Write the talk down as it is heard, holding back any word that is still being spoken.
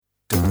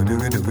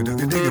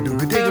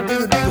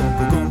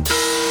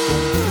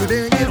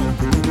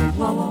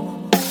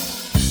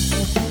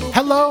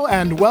Hello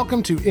and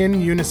welcome to In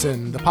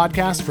Unison, the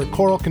podcast for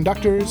choral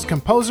conductors,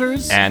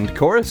 composers, and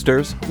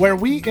choristers, where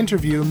we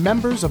interview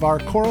members of our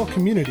choral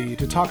community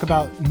to talk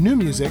about new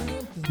music,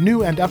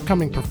 new and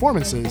upcoming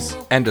performances,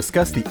 and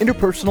discuss the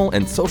interpersonal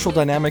and social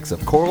dynamics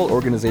of choral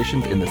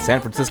organizations in the San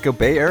Francisco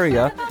Bay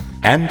Area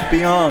and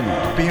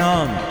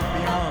beyond.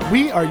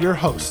 We are your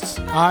hosts.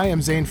 I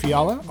am Zane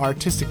Fiala,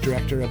 Artistic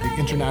Director of the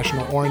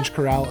International Orange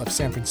Chorale of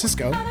San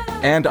Francisco.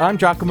 And I'm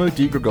Giacomo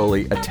Di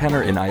Gregoli, a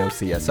tenor in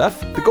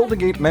IOCSF, the Golden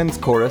Gate Men's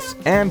Chorus,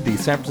 and the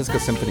San Francisco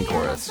Symphony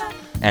Chorus.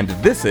 And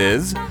this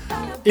is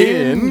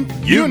In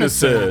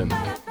Unison.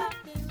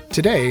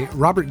 Today,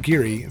 Robert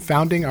Geary,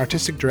 founding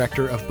artistic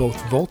director of both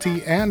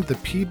Volti and the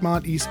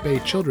Piedmont East Bay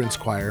Children's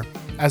Choir,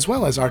 as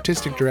well as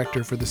artistic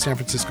director for the San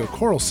Francisco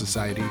Choral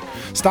Society,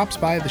 stops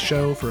by the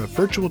show for a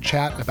virtual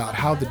chat about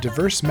how the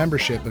diverse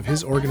membership of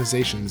his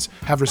organizations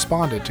have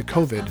responded to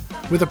COVID,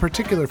 with a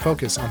particular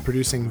focus on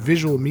producing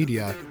visual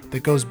media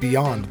that goes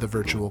beyond the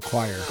virtual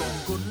choir.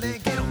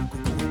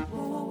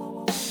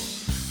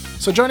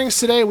 So joining us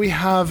today, we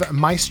have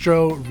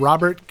Maestro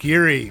Robert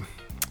Geary.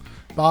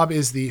 Bob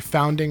is the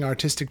founding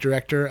artistic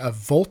director of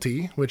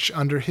Volti, which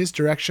under his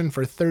direction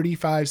for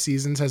 35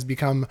 seasons has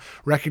become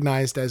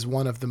recognized as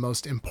one of the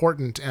most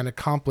important and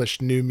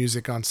accomplished new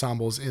music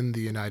ensembles in the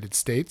United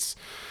States.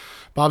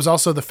 Bob's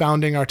also the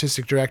founding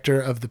artistic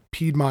director of the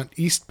Piedmont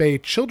East Bay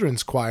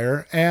Children's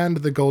Choir and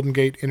the Golden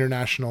Gate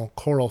International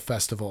Choral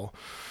Festival.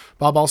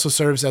 Bob also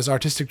serves as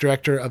artistic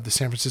director of the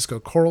San Francisco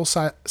Choral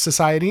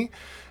Society,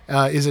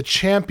 is a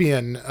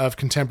champion of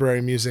contemporary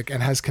music,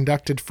 and has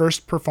conducted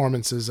first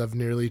performances of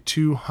nearly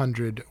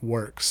 200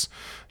 works.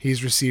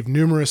 He's received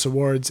numerous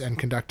awards and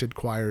conducted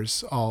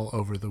choirs all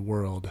over the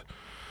world.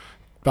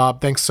 Bob,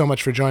 thanks so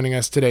much for joining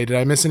us today. Did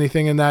I miss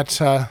anything in that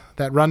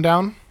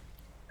rundown?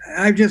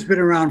 I've just been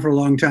around for a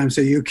long time, so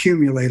you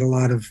accumulate a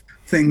lot of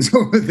things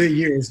over the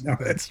years. No,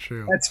 that's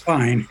true. That's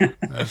fine.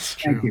 That's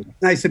true. Thank you.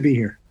 Nice to be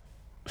here.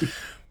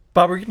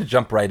 Bob, we're going to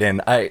jump right in.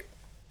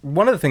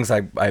 One of the things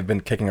I've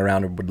been kicking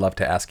around and would love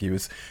to ask you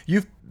is,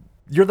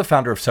 you're the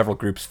founder of several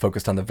groups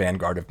focused on the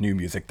vanguard of new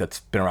music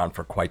that's been around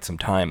for quite some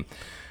time.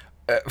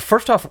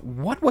 First off,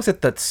 what was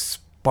it that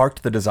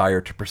sparked the desire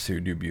to pursue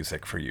new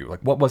music for you? Like,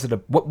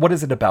 what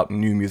is it about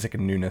new music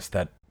and newness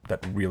that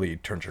really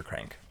turns your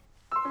crank?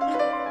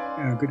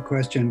 Yeah, good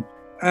question.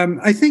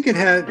 I think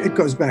it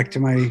goes back to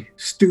my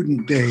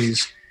student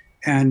days,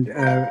 and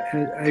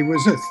I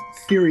was a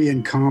theory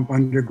and comp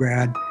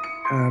undergrad.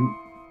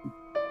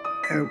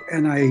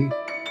 And I,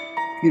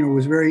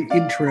 was very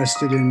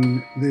interested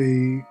in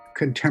the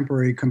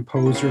contemporary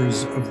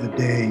composers of the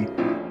day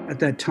at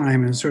that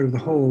time, and sort of the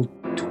whole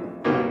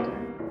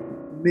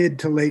mid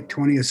to late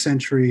 20th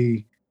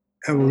century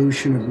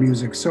evolution of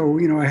music. So,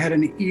 I had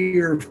an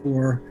ear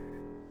for,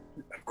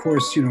 of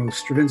course,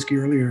 Stravinsky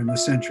earlier in the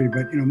century,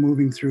 but,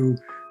 moving through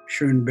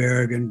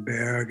Schoenberg and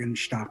Berg and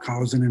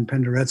Stockhausen and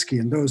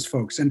Penderecki and those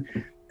folks. And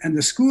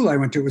the school I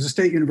went to was a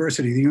state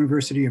university, the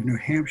University of New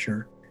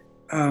Hampshire.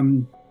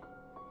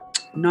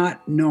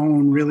 Not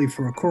known really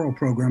for a choral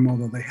program,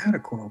 although they had a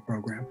choral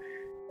program.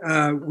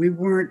 We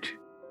weren't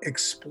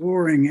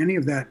exploring any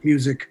of that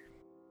music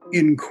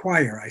in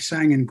choir. I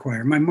sang in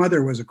choir. My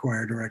mother was a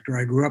choir director.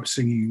 I grew up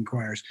singing in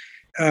choirs.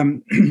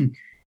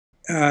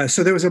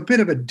 So there was a bit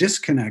of a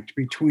disconnect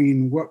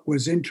between what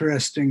was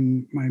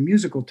interesting, my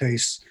musical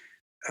tastes,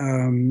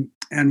 and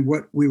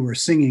what we were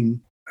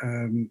singing,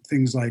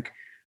 things like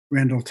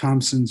Randall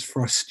Thompson's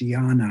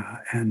Frostiana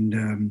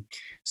and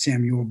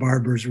Samuel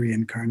Barber's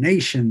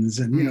Reincarnations,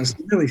 and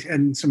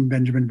and some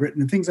Benjamin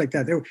Britten and things like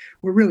that. They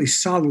were really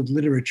solid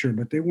literature,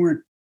 but they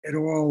weren't at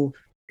all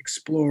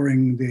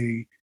exploring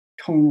the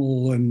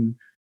tonal and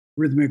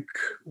rhythmic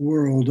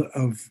world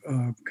of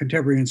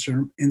contemporary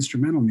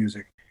instrumental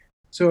music.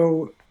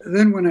 So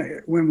then,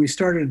 when we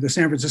started the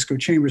San Francisco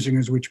Chamber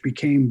Singers, which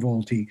became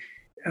Volti,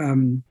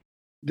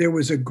 there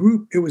was a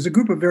group. It was a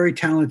group of very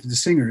talented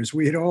singers.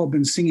 We had all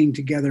been singing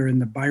together in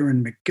the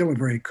Byron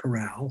McGillivray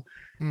Chorale,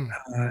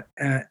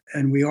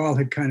 and we all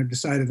had kind of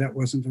decided that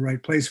wasn't the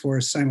right place for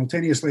us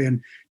simultaneously,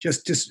 and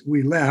just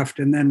we left.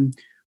 And then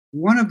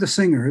one of the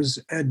singers,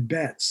 Ed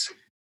Betts,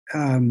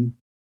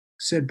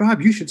 said,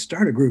 "Bob, you should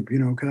start a group."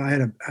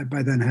 Because I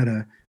by then had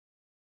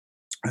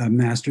a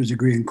master's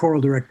degree in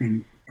choral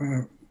directing,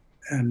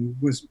 and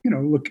was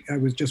I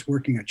was just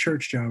working a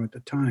church job at the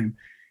time.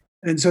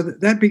 And so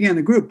that began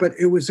the group, but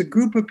it was a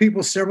group of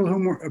people,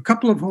 a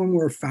couple of whom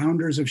were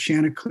founders of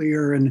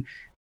Chanticleer, and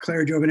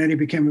Claire Giovanetti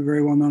became a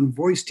very well-known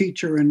voice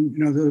teacher. And,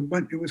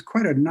 it was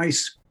quite a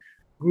nice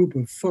group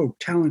of folk,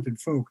 talented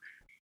folk.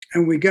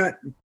 And we got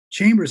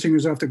chamber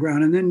singers off the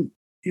ground. And then,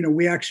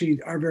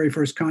 our very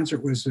first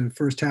concert was the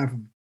first half of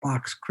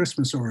Bach's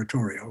Christmas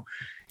Oratorio.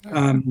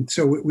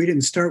 So we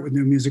didn't start with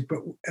new music, but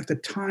at the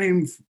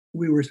time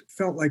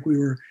felt like we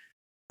were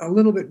a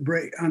little bit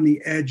on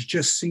the edge,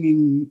 just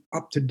singing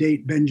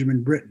up-to-date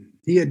Benjamin Britten.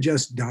 He had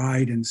just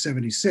died in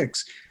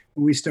 76.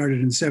 We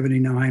started in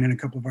 79, and a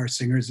couple of our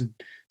singers had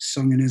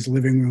sung in his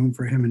living room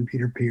for him and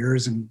Peter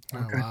Pears, and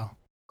all kinds of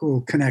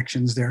cool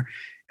connections there.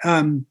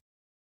 And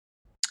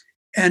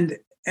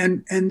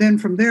then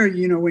from there,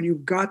 when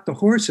you've got the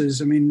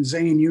horses, I mean,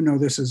 Zane, you know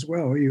this as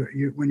well.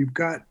 You when you've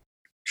got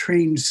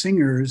trained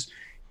singers,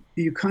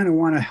 you kind of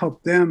want to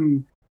help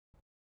them.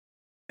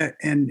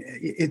 And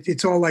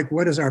it's all like,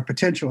 what is our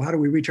potential? How do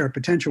we reach our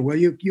potential? Well,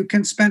 you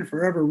can spend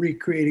forever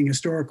recreating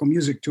historical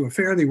music to a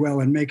fairly well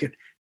and make it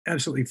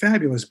absolutely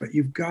fabulous, but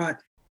you've got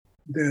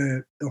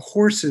the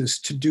horses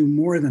to do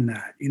more than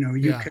that.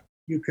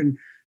 You can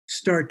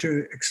start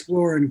to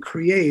explore and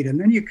create, and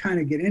then you kind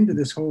of get into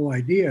this whole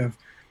idea of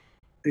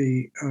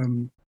the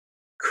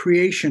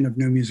creation of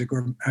new music,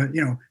 or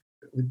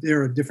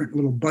there are different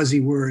little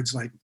buzzy words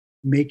like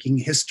making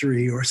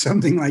history or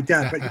something like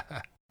that,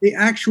 but the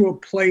actual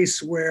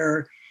place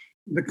where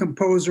the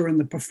composer and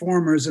the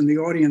performers and the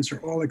audience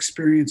are all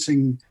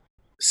experiencing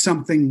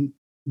something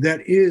that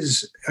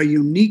is a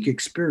unique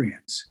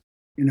experience,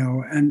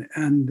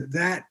 and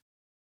that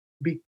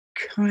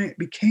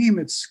became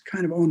its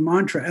kind of own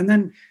mantra. And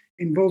then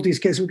in Volti's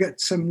case, we got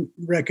some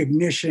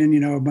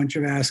recognition, a bunch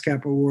of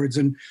ASCAP awards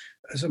and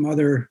some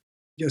other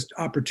just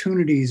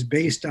opportunities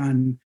based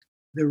on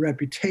the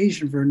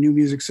reputation for new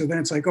music. So then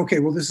it's like, okay,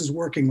 well, this is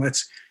working.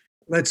 Let's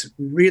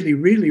really,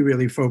 really,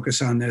 really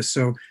focus on this.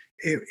 So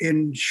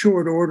in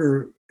short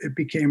order, it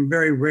became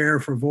very rare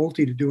for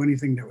Volti to do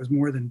anything that was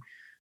more than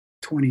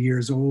 20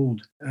 years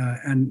old.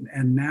 And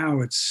now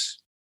it's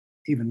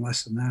even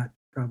less than that,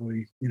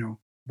 probably,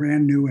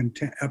 brand new and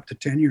up to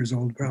 10 years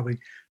old probably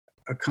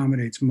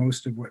accommodates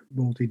most of what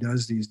Volti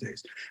does these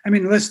days. I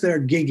mean, unless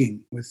they're gigging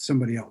with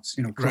somebody else,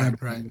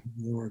 collaborating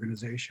with the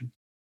organization.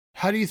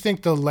 How do you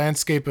think the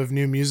landscape of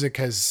new music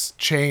has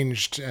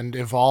changed and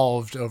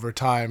evolved over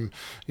time,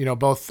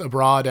 both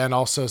abroad and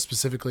also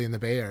specifically in the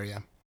Bay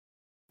Area?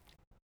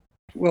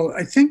 Well,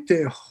 I think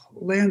the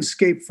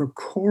landscape for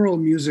choral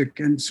music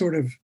and sort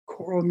of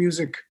choral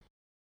music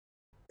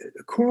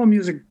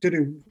did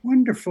a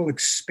wonderful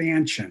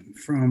expansion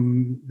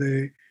from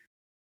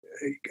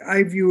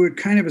I view it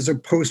kind of as a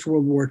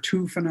post-World War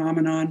II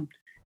phenomenon.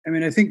 I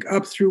mean, I think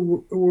up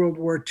through World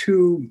War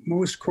II,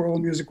 most choral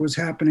music was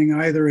happening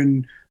either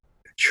in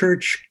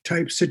church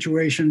type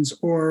situations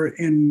or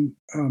in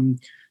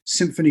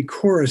symphony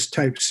chorus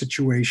type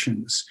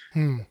situations.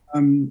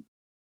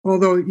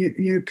 Although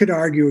you could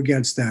argue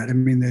against that. I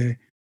mean,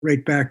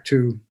 right back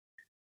to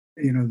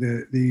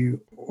the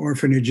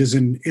orphanages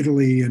in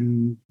Italy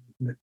and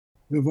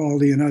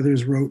Vivaldi and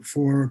others wrote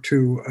for,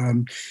 to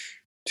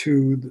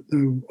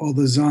all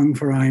the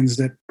Sangvereins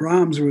that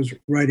Brahms was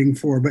writing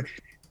for.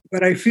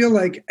 But I feel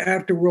like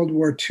after World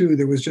War II,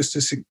 there was just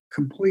this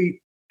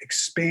complete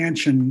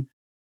expansion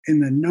in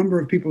the number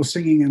of people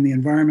singing and the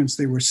environments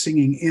they were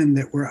singing in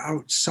that were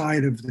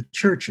outside of the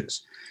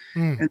churches.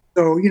 And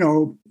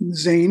so,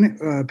 Zane,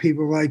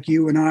 people like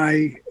you and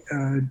I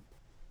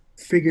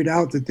figured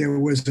out that there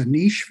was a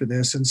niche for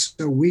this. And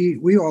so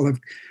we all have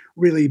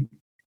really,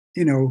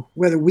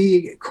 whether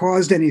we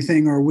caused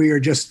anything or we are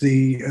just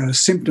the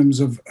symptoms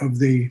of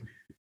the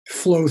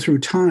flow through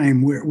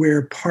time,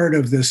 we're part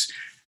of this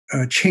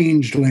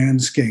changed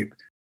landscape.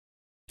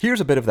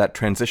 Here's a bit of that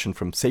transition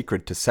from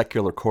sacred to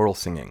secular choral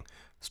singing.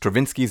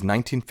 Stravinsky's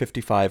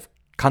 1955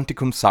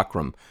 Canticum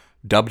Sacrum,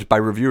 dubbed by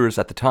reviewers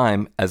at the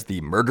time as the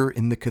Murder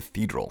in the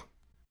Cathedral.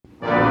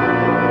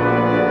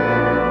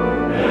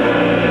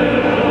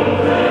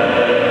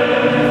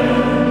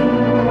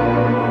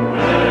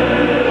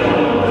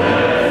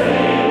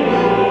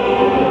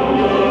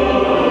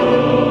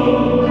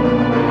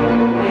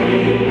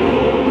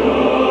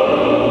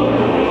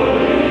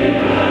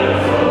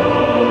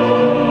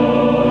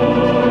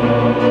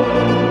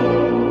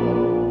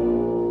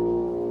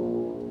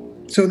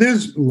 So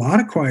there's a lot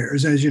of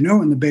choirs, as you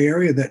know, in the Bay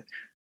Area that,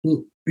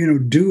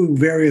 do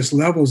various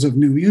levels of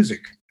new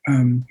music.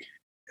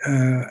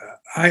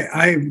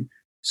 I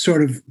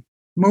sort of,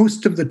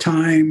 most of the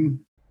time,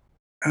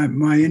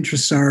 my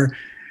interests are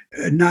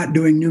not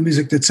doing new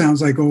music that sounds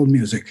like old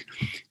music.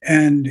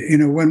 And,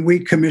 when we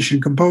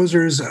commission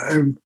composers,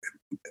 I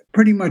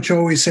pretty much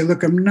always say,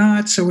 look, I'm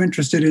not so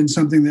interested in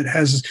something that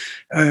has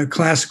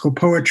classical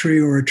poetry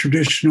or a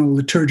traditional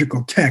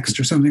liturgical text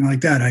or something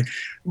like that. I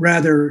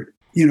rather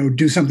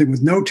do something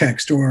with no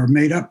text or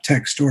made up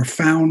text or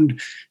found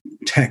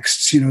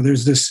texts.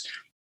 There's this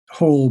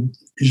whole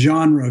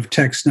genre of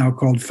text now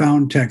called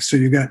found text. So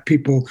you got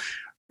people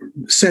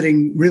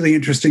setting really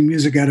interesting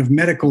music out of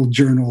medical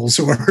journals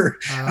or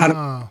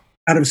out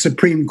of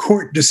Supreme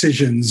Court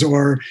decisions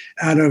or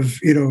out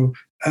of,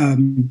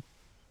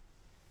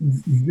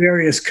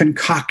 various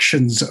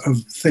concoctions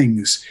of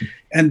things.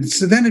 And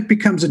so then it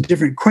becomes a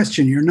different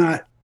question. You're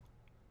not,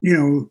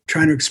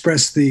 trying to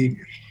express the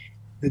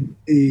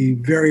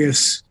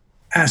various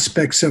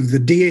aspects of the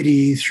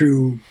deity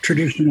through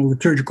traditional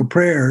liturgical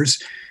prayers,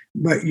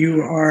 but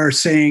you are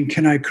saying,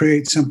 can I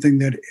create something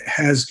that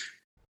has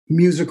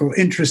musical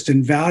interest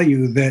and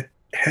value that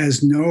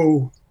has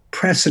no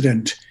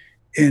precedent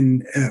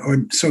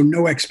or so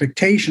no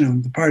expectation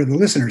on the part of the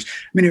listeners.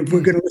 I mean, if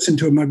we're going to listen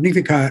to a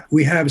Magnificat,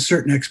 we have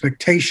certain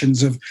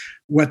expectations of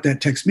what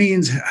that text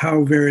means,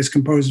 how various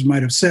composers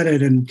might have said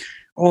it, and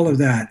all of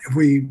that. If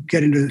we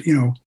get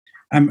into,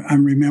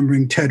 I'm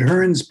remembering Ted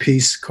Hearn's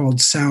piece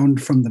called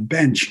 "Sound from the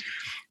Bench,"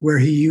 where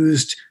he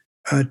used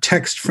a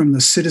text from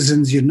the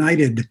Citizens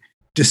United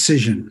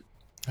decision.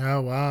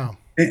 Oh, wow.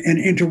 And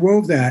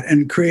interwove that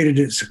and created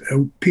a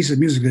piece of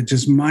music that's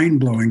just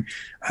mind-blowing.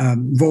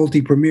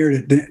 Volti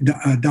premiered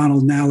it.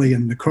 Donald Nally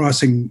and The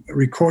Crossing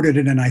recorded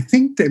it, and I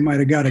think they might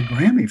have got a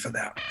Grammy for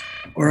that,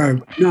 or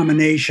a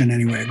nomination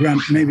anyway.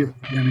 Maybe a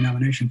Grammy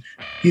nomination.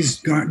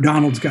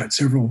 Donald's got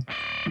several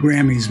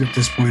Grammys at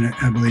this point,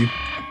 I believe.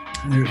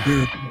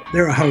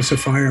 They're a house of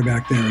fire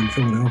back there in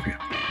Philadelphia.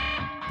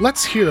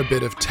 Let's hear a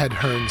bit of Ted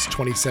Hearn's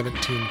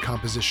 2017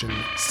 composition,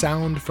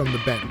 Sound from the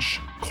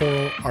Bench,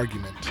 Choral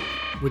Argument,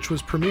 which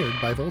was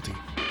premiered by Volti.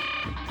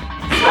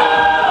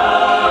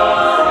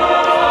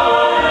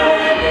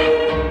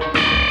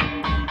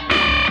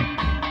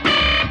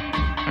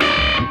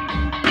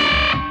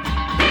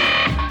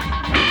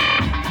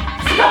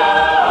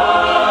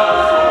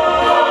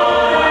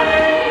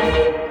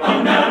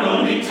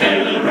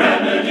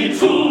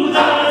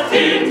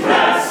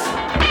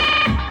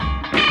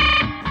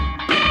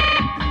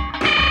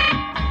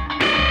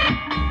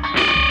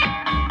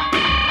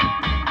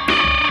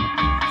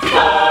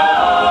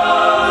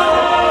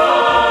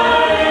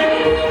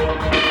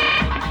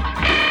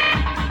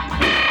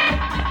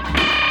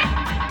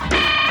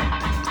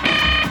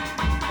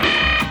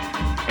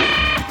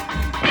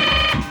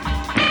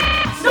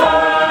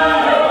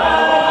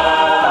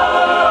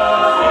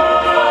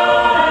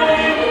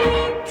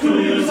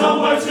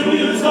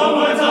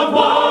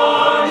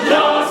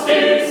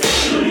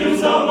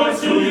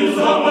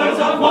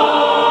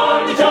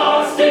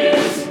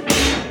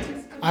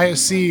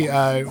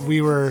 IOC,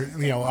 we were,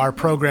 our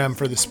program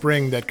for the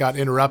spring that got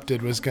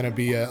interrupted was going to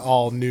be an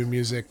all new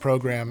music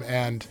program.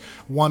 And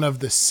one of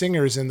the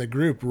singers in the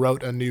group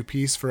wrote a new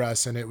piece for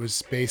us, and it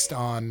was based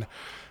on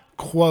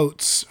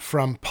quotes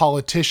from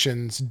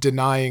politicians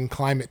denying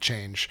climate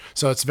change.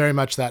 So it's very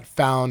much that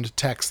found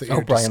text that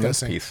you're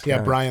discussing. Piece.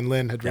 Yeah, Brian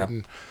Lynn had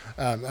written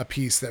a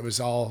piece that was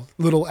all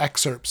little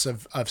excerpts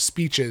of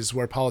speeches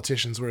where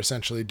politicians were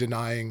essentially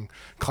denying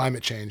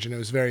climate change. And it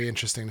was very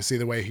interesting to see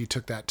the way he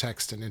took that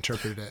text and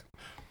interpreted it.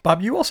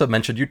 Bob, you also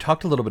mentioned, you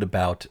talked a little bit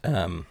about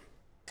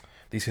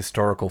these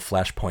historical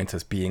flashpoints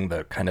as being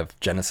the kind of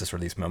genesis or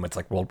these moments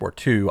like World War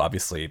II.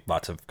 Obviously,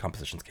 lots of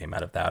compositions came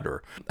out of that.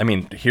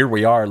 Here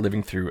we are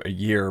living through a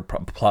year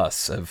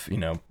plus of,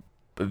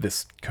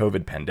 this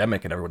COVID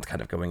pandemic, and everyone's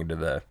kind of going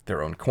into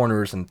their own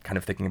corners and kind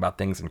of thinking about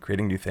things and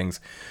creating new things.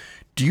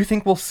 Do you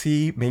think we'll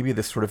see maybe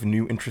this sort of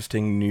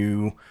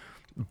new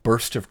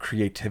burst of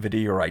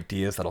creativity or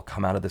ideas that'll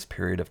come out of this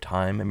period of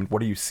time? I mean,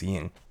 what are you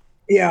seeing?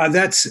 Yeah,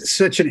 that's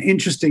such an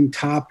interesting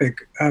topic.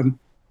 When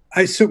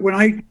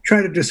I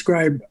try to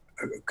describe,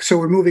 so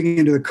we're moving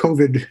into the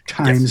COVID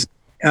times,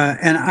 yes.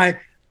 And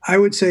I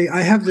would say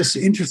I have this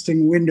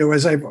interesting window,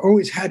 as I've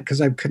always had,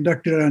 because I've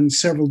conducted it on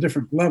several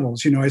different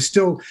levels. I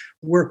still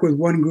work with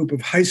one group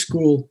of high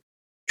school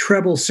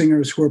treble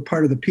singers who are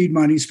part of the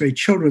Piedmont East Bay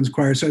Children's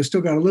Choir. So I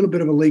still got a little bit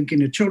of a link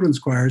into children's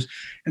choirs.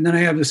 And then I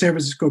have the San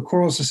Francisco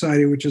Choral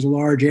Society, which is a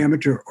large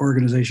amateur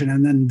organization,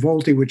 and then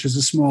Volti, which is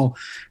a small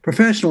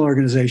professional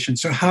organization.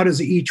 So how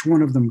does each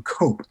one of them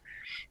cope?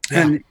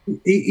 Yeah. And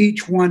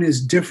each one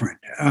is different.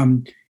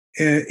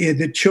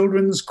 The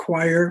children's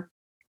choir,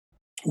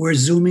 we're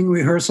Zooming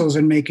rehearsals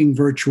and making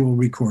virtual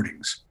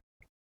recordings.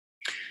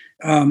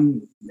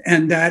 And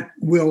that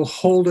will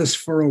hold us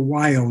for a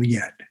while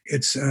yet.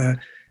 It's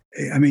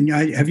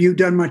have you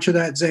done much of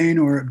that, Zane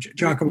or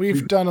Jacob?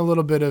 We've done a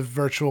little bit of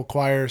virtual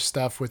choir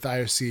stuff with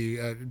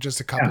IOC, just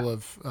a couple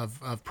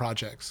of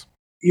projects.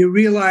 You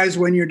realize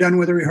when you're done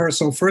with a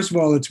rehearsal, first of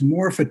all, it's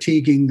more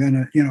fatiguing than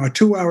a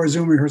 2-hour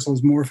Zoom rehearsal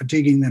is more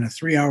fatiguing than a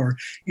 3-hour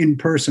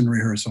in-person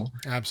rehearsal.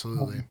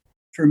 Absolutely.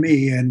 For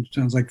me, and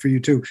sounds like for you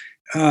too.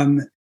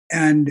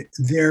 And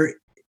there,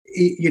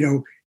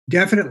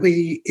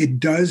 definitely it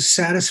does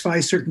satisfy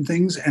certain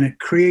things, and it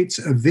creates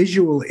a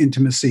visual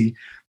intimacy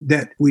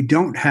that we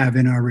don't have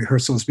in our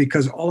rehearsals,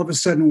 because all of a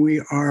sudden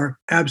we are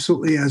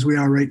absolutely, as we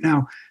are right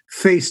now,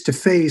 face to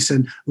face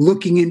and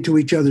looking into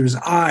each other's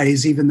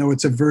eyes, even though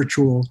it's a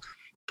virtual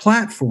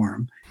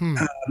platform.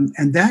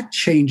 And that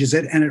changes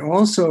it. And it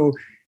also,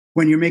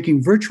 when you're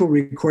making virtual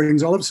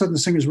recordings, all of a sudden the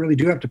singers really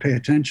do have to pay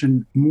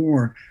attention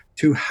more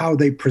to how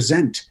they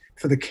present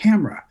for the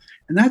camera.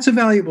 And that's a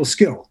valuable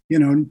skill,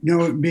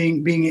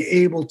 being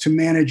able to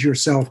manage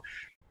yourself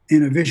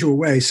in a visual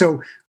way.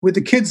 So with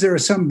the kids, there are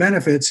some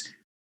benefits.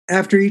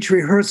 After each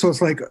rehearsal,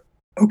 it's like,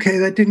 okay,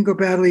 that didn't go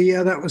badly.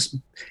 Yeah,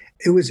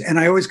 it was. And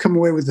I always come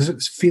away with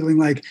this feeling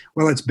like,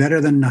 well, it's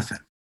better than nothing.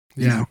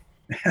 Yeah.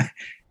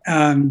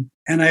 And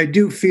I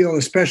do feel,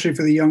 especially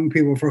for the young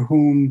people for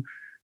whom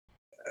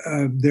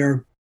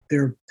their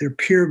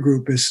peer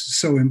group is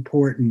so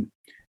important,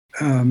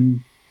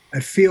 I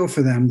feel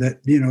for them that,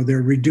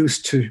 they're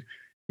reduced to,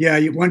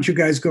 Yeah, once you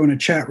guys go in a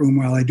chat room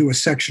while I do a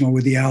sectional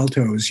with the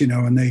altos,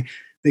 and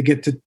they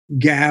get to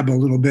gab a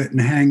little bit and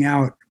hang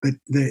out, but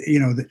they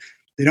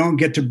don't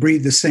get to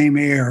breathe the same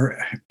air.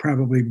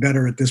 Probably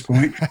better at this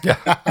point.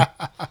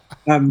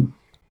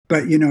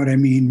 But you know what I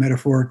mean,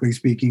 metaphorically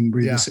speaking,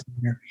 breathe the same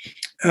air.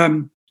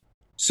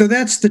 So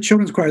that's the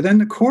children's choir. Then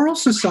the choral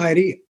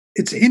society.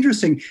 It's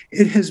interesting.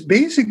 It has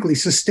basically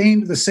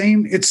sustained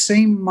its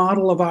same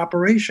model of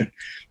operation.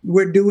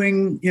 We're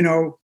doing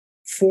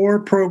 4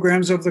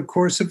 programs over the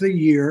course of the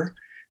year.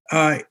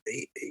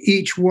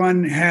 Each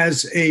one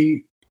has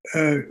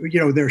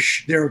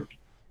they're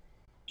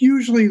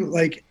usually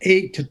like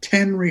 8 to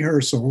 10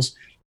 rehearsals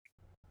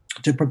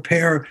to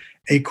prepare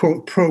a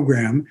quote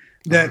program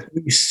that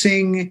we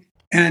sing,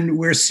 and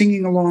we're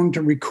singing along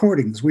to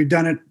recordings. We've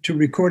done it to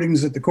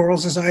recordings that the Choral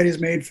Society has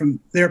made from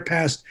their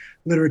past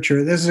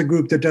literature. This is a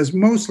group that does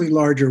mostly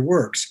larger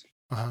works,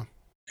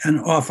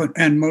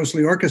 and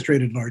mostly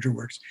orchestrated larger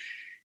works.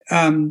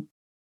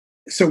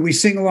 So we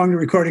sing along to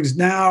recordings.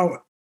 Now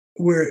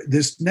we're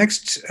this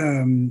next.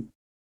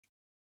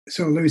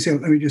 So let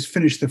me just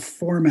finish the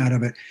format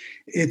of it.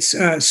 It's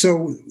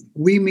so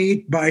we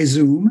meet by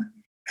Zoom,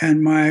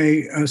 and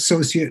my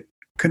associate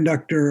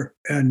conductor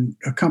and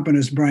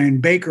accompanist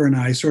Brian Baker and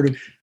I sort of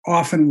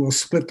often will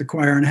split the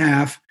choir in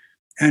half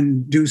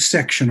and do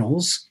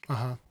sectionals.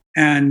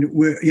 And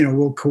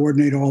we'll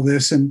coordinate all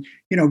this and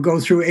go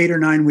through 8 or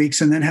 9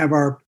 weeks and then have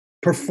our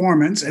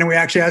performance. And we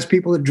actually ask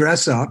people to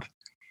dress up,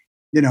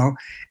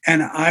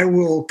 and I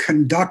will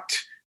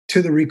conduct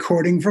to the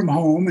recording from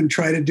home and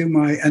try to do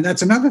and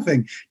that's another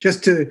thing,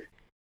 just to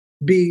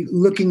be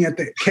looking at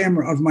the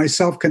camera of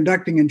myself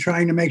conducting and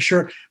trying to make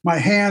sure my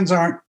hands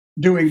aren't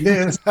doing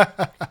this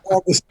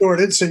all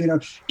distorted. So,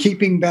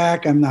 keeping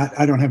back,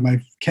 I don't have my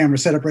camera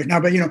set up right now,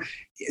 but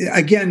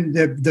again,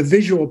 the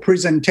visual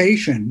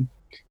presentation,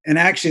 and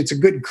actually it's a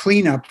good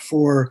cleanup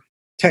for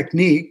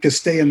technique to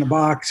stay in the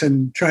box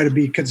and try to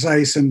be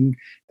concise and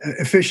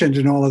efficient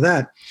and all of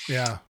that.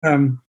 Yeah.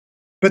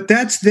 But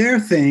that's their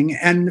thing.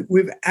 And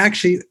we've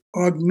actually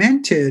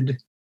augmented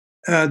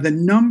the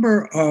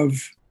number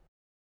of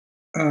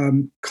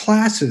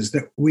classes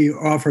that we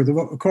offer.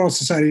 The Choral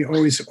Society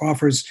always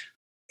offers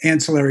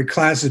ancillary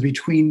classes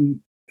between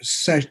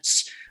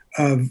sets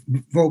of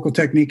vocal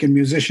technique and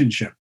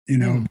musicianship,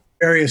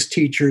 various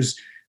teachers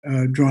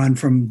drawn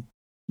from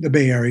the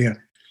Bay Area.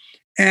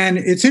 And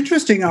it's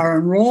interesting, our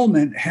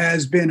enrollment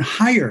has been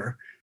higher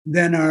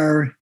than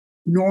our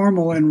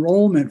normal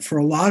enrollment for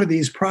a lot of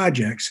these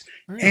projects.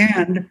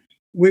 And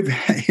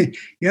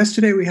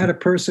yesterday we had a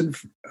person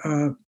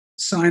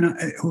sign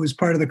on who was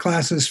part of the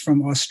classes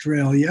from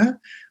Australia.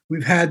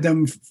 We've had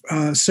them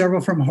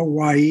several from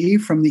Hawaii,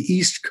 from the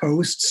East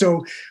Coast.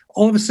 So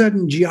all of a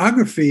sudden,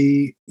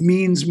 geography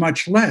means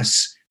much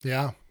less.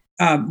 Yeah.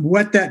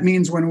 What that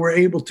means when we're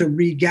able to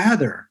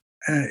regather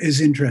is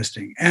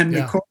interesting. And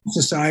the Choral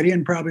Society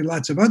and probably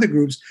lots of other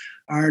groups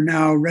are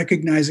now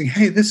recognizing,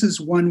 hey, this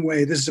is one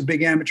way. This is a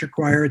big amateur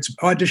choir. It's an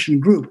audition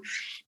group,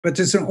 but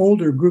it's an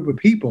older group of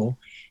people.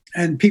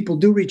 And people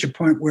do reach a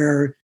point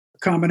where a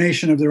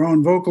combination of their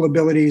own vocal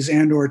abilities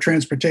and or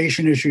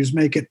transportation issues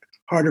make it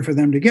harder for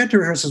them to get to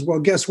rehearsals. Well,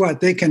 guess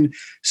what? They can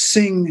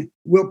sing.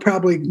 We'll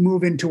probably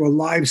move into a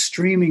live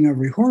streaming of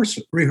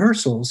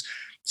rehearsals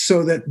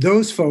so that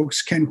those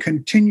folks can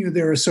continue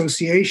their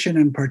association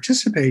and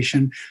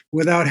participation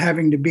without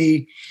having to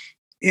be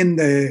in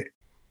the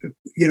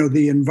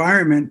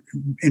environment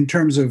in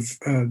terms of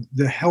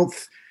the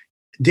health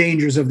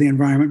dangers of the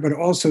environment, but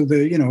also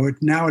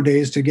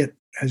nowadays to get,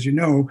 as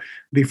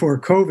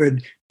before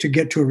COVID, to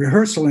get to a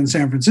rehearsal in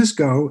San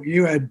Francisco,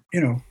 you had,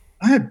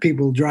 I had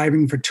people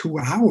driving for 2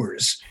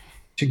 hours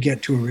to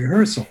get to a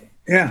rehearsal.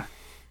 Yeah.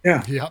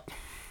 Yep.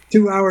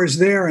 2 hours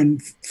there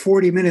and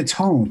 40 minutes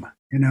home,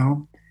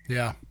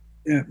 Yeah.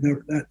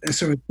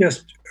 So it's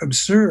just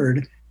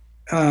absurd.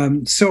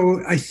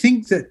 So I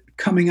think that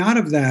coming out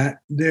of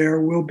that,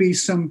 there will be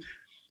some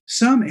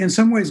in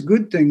some ways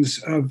good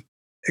things of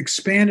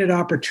expanded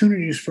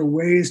opportunities for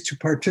ways to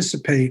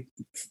participate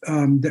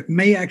that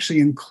may actually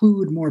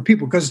include more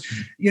people. Because,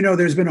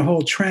 there's been a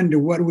whole trend to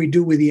what do we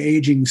do with the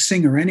aging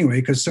singer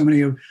anyway, because so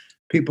many of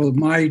people of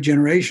my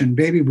generation,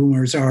 baby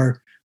boomers,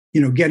 are,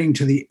 getting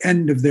to the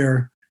end of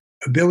their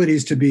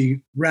abilities to be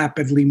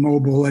rapidly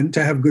mobile and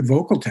to have good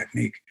vocal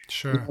technique.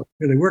 Sure.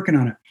 Really working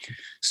on it.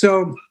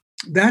 So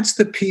that's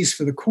the piece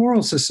for the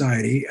Choral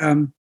Society.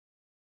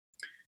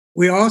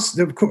 We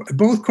also,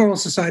 both Choral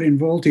Society and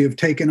Volti have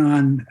taken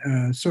on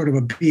sort of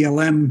a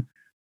BLM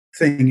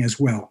thing as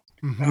well.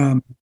 Mm-hmm.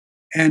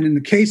 And in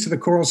the case of the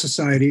Choral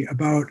Society,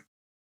 about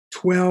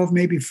 12,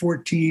 maybe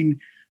 14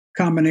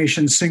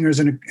 combination singers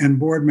and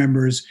board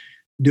members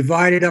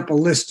divided up a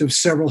list of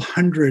several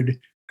hundred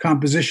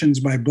compositions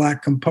by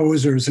Black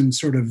composers and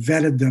sort of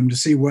vetted them to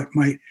see what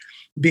might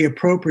be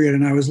appropriate.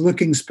 And I was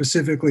looking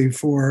specifically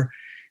for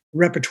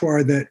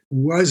repertoire that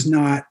was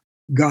not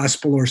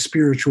gospel or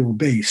spiritual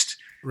based,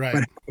 right,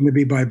 but happened to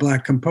be by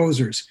Black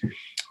composers.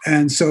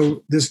 And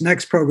so this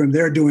next program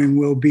they're doing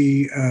will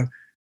be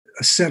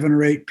 7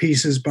 or 8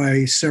 pieces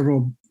by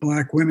several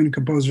Black women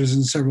composers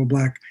and several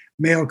Black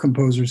male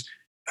composers.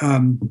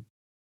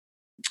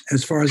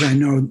 As far as I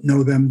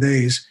know them,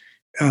 theys.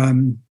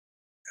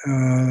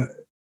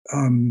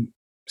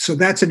 So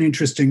that's an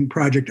interesting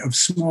project of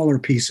smaller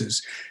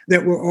pieces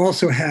that will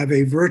also have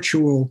a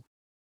virtual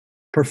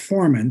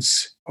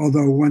performance,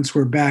 although once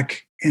we're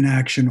back in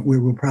action, we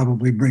will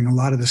probably bring a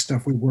lot of the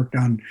stuff we worked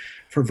on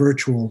for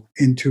virtual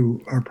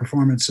into our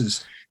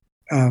performances.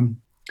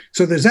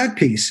 So there's that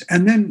piece.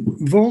 And then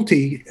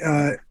Volti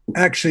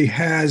actually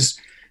has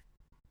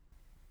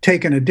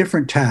taken a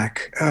different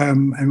tack.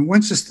 And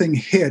once this thing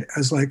hit, I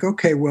was like,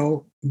 okay,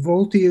 well,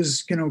 Volti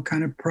is,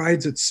 kind of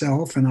prides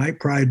itself, and I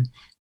pride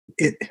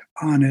it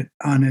on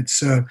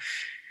its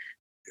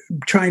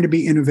trying to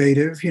be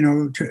innovative,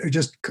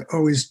 just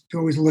always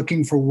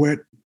looking for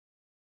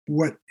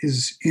what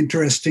is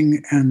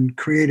interesting and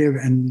creative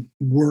and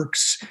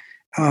works.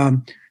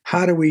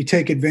 How do we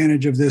take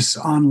advantage of this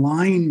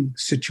online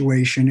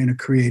situation in a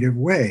creative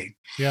way?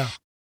 Yeah.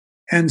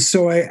 And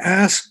so I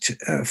asked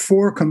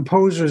 4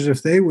 composers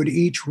if they would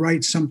each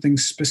write something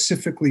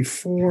specifically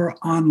for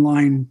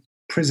online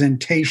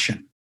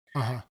presentation.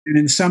 Uh-huh. And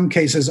in some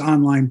cases,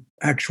 online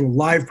actual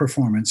live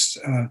performance.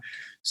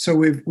 So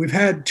we've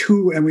had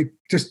 2, and we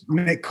just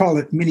call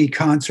it mini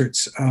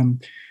concerts.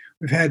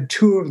 We've had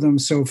 2 of them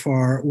so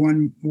far.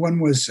 One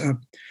was a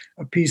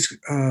piece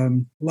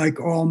Like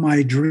All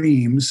My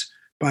Dreams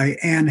by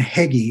Ann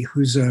Heggie,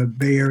 who's a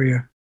Bay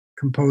Area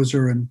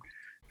composer and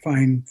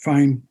fine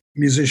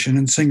musician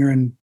and singer,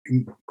 and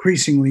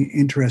increasingly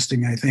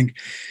interesting, I think,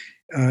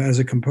 as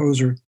a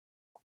composer.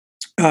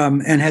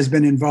 And has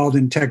been involved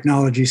in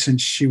technology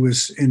since she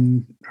was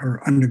in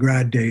her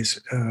undergrad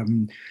days.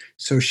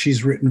 So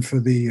she's written for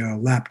the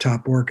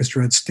laptop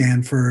orchestra at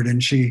Stanford,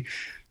 and she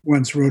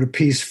once wrote a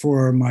piece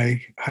for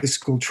my high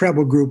school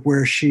treble group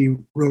where she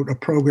wrote a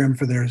program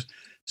for their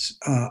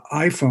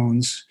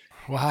iPhones.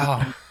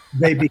 Wow.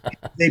 They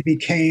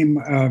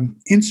became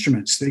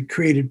instruments. They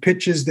created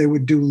pitches. They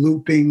would do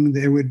looping.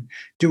 They would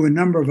do a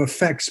number of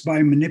effects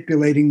by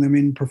manipulating them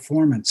in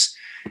performance.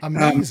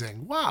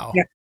 Amazing. Wow.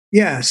 Yeah.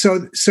 Yeah,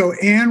 so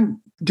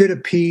Anne did a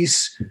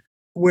piece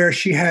where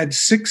she had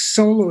 6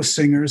 solo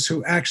singers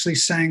who actually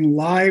sang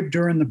live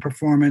during the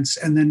performance,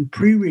 and then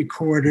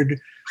pre-recorded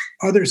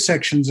other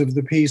sections of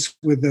the piece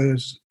with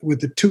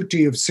the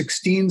tutti of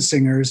 16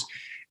 singers,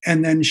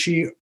 and then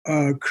she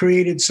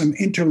created some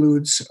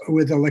interludes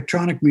with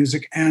electronic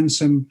music and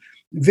some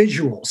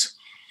visuals.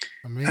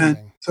 Amazing. And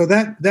so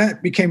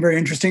that became very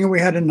interesting, and we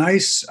had a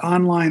nice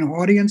online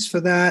audience for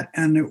that,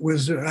 and it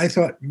was, I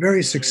thought,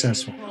 very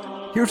successful.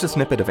 Here's a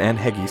snippet of Ann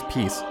Heggie's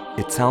piece,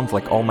 It Sounds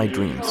Like All My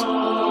Dreams.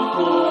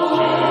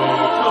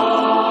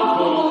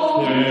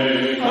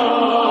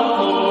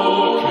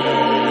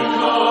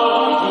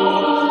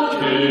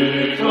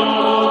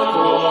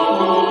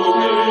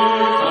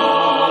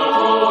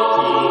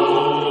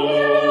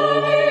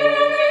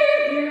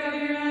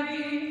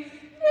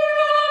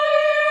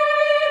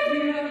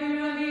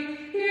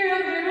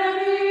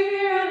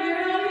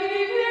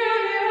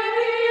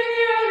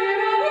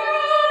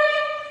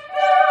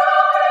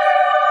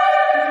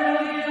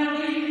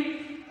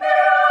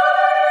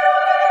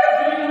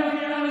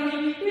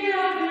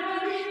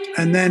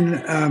 And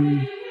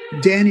then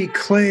Danny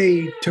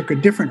Clay took a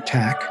different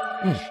tack,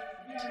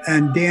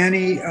 and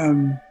Danny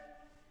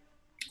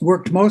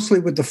worked mostly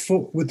with the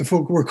full.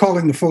 We're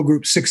calling the full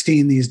group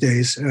 16 these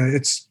days.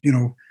 It's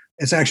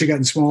actually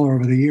gotten smaller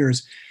over the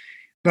years,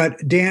 but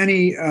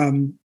Danny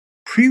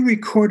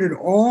pre-recorded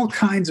all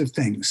kinds of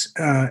things,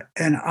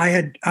 and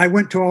I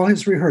went to all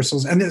his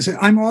rehearsals. And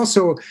I'm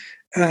also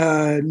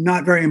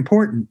not very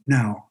important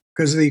now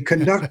because the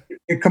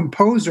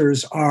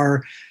composers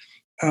are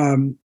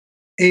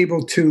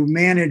able to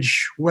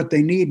manage what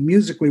they need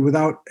musically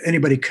without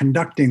anybody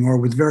conducting or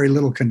with very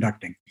little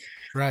conducting.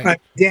 Right.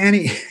 But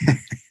Danny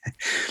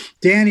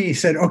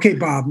said, "Okay,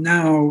 Bob,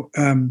 now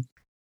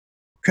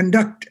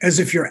conduct as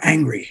if you're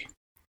angry."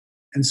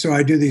 And so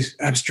I do these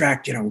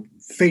abstract,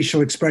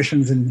 facial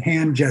expressions and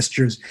hand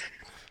gestures.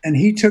 And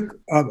he took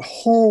a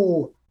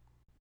whole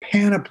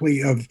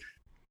panoply of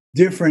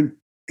different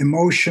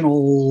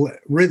emotional,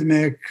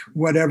 rhythmic,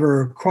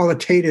 whatever,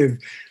 qualitative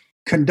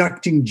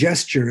conducting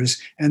gestures,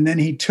 and then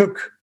he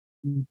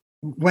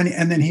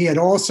had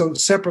also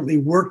separately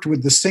worked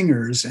with the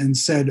singers and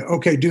said,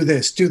 okay, do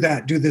this, do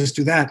that, do this,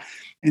 do that.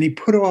 And he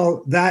put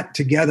all that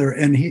together,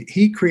 and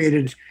he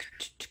created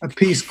a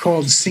piece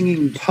called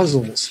Singing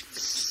Puzzles.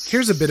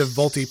 Here's a bit of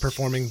Volti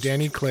performing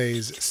Danny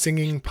Clay's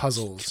Singing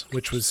Puzzles,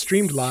 which was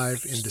streamed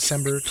live in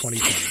December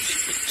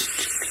 2020.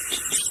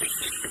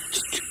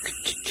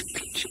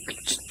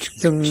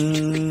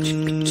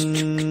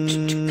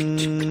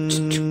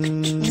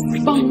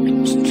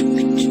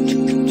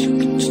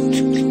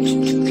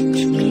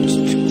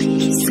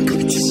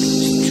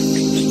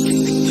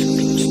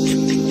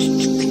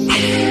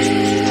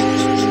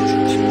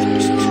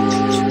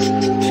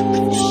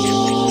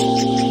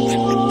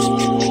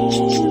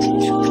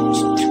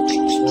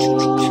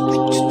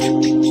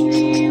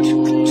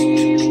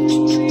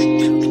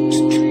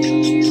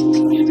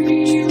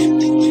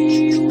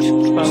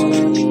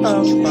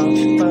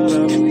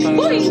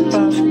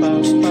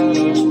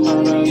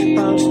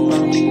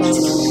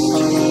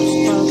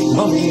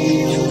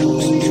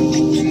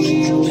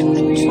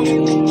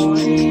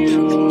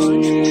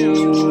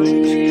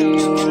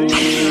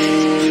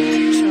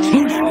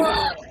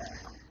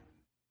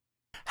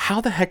 How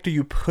the heck do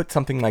you put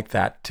something like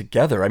that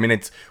together? I mean,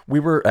 we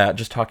were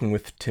just talking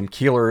with Tim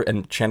Keeler,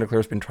 and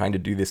Chanticleer's been trying to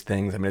do these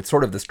things. I mean, it's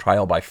sort of this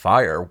trial by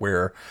fire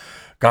where,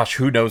 gosh,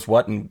 who knows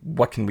what and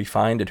what can we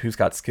find and who's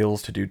got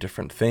skills to do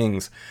different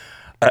things.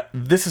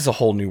 This is a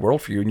whole new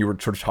world for you, and you were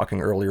sort of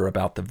talking earlier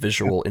about the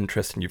visual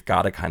interest, and you've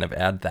got to kind of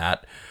add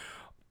that.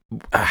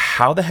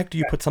 How the heck do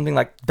you put something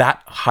like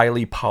that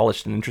highly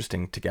polished and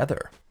interesting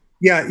together?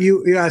 Yeah,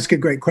 you ask a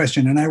great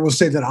question, and I will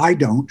say that I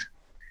don't.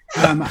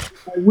 I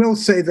will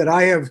say that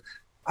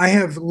I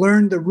have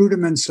learned the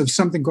rudiments of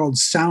something called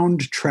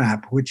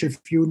Soundtrap, which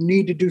if you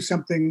need to do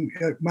something,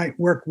 it might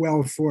work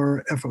well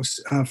for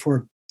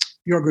for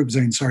your group,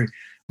 Zane. Sorry,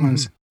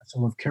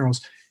 some of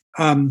Carol's.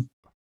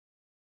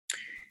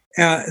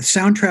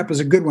 Soundtrap is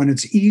a good one.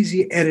 It's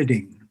easy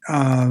editing.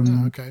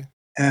 Okay.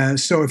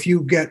 So if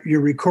you get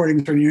your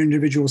recordings from your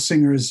individual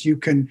singers, you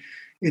can.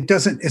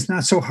 It's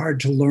not so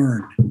hard to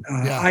learn.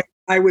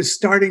 I was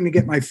starting to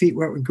get my feet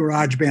wet with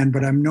GarageBand,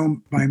 but I'm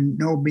by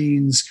no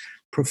means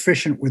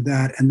proficient with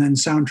that. And then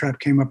Soundtrap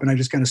came up, and I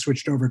just kind of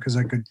switched over because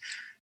I could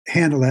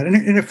handle that. And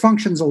it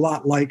functions a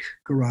lot like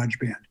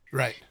GarageBand.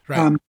 Right.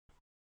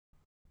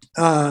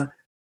 So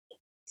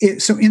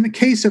in the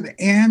case of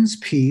Anne's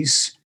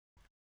piece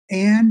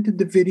and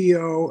the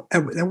video,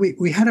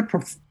 we had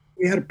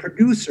a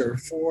producer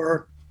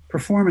for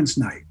performance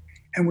night,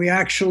 and we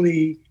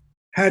actually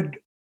had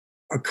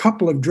a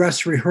couple of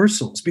dress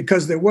rehearsals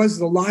because there was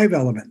the live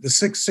element. The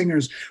 6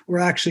 singers were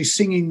actually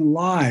singing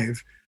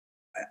live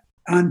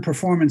on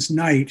performance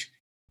night.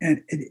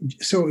 And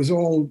so it was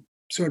all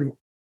sort of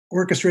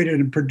orchestrated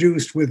and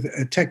produced with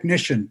a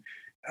technician.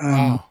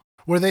 Wow.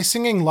 Were they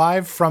singing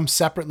live from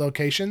separate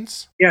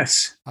locations?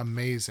 Yes.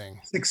 Amazing.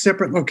 6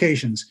 separate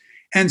locations.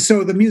 And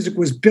so the music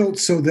was built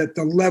so that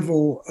the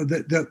level,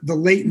 the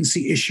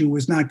latency issue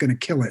was not going to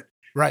kill it.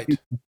 Right.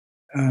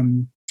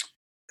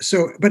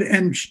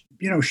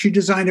 She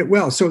designed it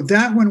well. So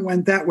that one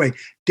went that way.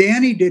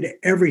 Danny did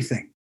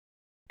everything.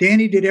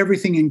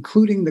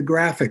 Including the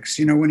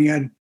graphics, when he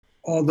had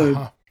all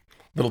the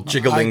little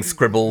jiggling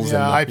scribbles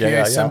and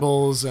IPA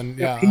symbols and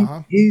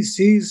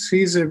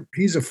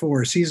he's a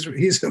force.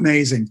 He's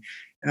amazing.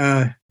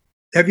 Have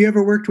you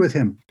ever worked with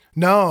him?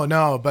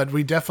 No, but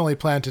we definitely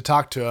plan to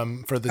talk to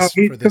him for this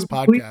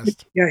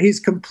podcast. Yeah, he's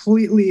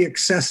completely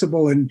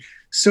accessible and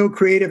so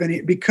creative,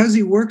 and because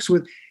he works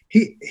with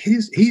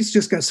he's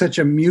just got such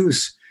a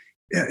muse.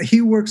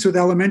 He works with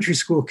elementary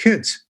school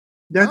kids.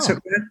 That's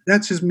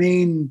his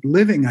main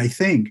living, I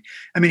think.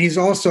 I mean, he's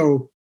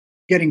also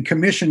getting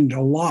commissioned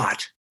a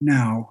lot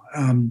now,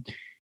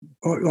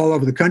 all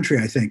over the country,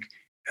 I think.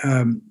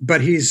 But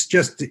he's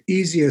just the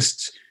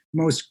easiest,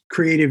 most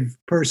creative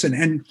person.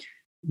 And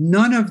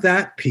none of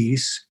that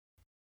piece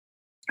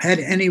had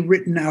any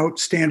written out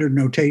standard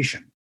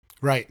notation.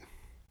 Right.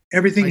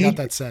 Everything I got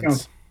that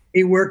sense.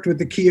 He worked with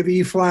the key of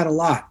E flat a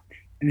lot.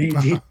 And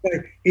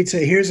he'd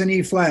say, here's an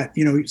E flat,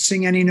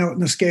 sing any note in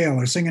the scale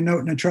or sing a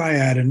note in a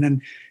triad. And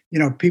then,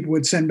 people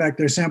would send back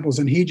their samples,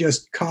 and he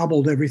just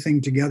cobbled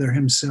everything together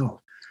himself.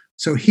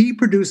 So he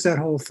produced that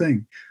whole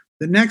thing.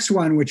 The next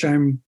one, which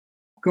I'm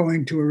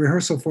going to a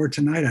rehearsal for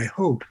tonight, I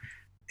hope,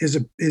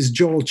 is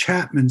Joel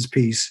Chapman's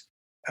piece.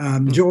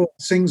 Joel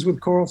sings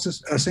with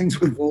sings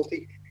with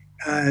Volti.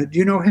 Do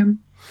you know him?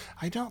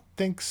 I don't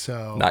think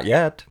so. Not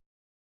yet.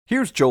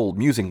 Here's Joel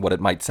musing what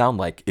it might sound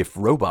like if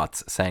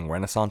robots sang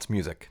Renaissance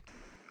music.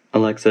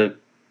 Alexa,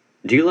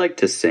 do you like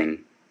to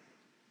sing?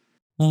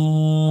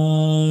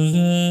 Ave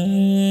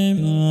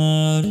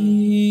Maria.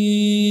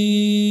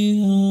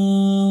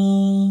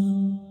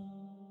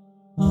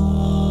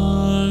 Ave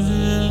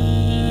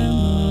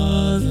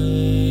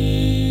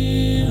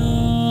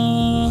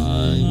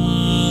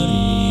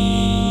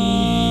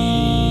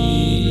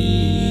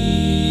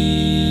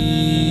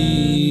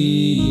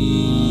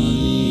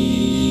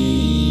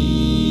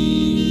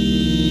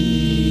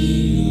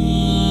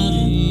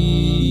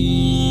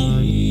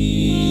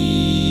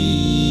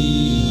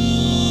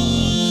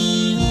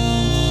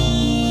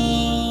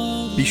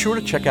Be sure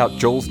to check out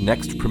Joel's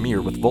next premiere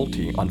with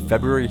Volti on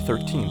February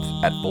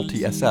 13th at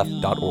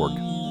voltisf.org.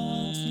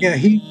 Yeah,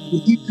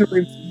 he's a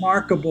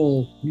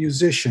remarkable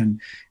musician.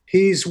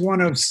 He's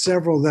one of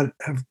several that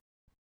have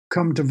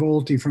come to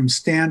Volti from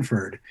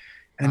Stanford.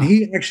 And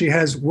he actually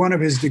has one of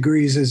his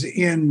degrees is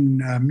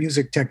in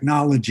music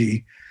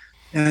technology.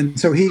 And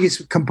so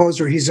he's a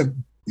composer. He's a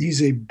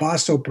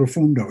basso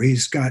profundo.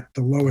 He's got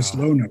the lowest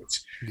low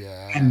notes.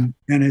 Yeah. And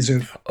is a...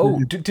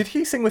 Oh, did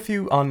he sing with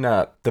you on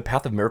The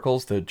Path of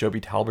Miracles, the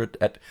Joby Talbot?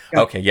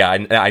 Okay, yeah,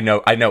 I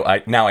know.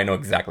 Now I know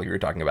exactly what you're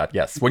talking about.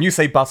 Yes. When you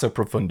say basso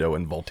profundo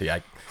in Volti,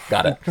 I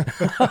got it.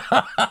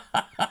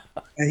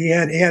 He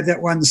had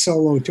that one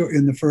solo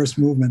in the first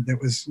movement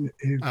that was...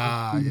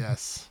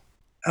 yes.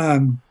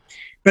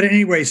 but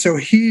anyway, so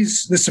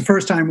this is the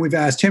first time we've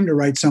asked him to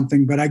write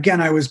something. But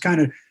again, I was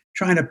kind of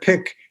trying to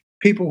pick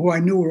people who I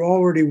knew were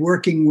already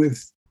working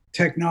with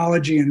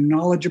technology and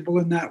knowledgeable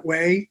in that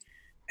way.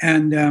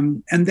 And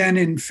then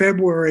in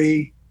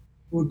February,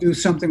 we'll do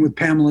something with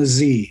Pamela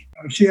Z.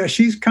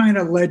 She's kind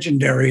of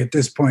legendary at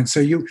this point. So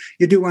you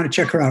do want to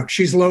check her out.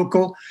 She's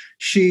local.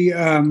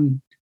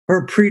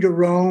 Her Prix de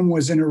Rome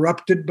was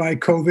interrupted by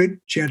COVID.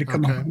 She had to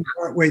come home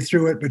partway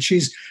through it, but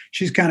she's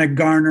kind of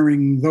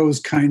garnering those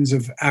kinds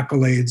of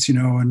accolades,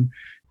 and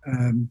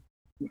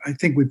I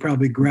think we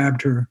probably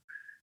grabbed her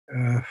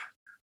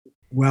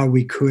while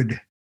we could.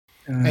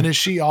 And is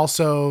she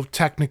also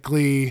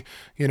technically,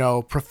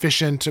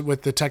 proficient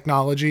with the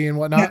technology and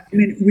whatnot? Yeah, I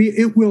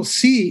mean, we'll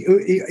see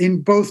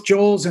in both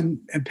Joel's and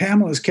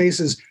Pamela's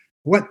cases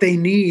what they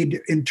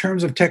need in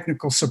terms of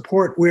technical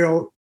support.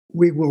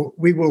 We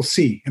will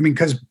see. I mean,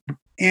 because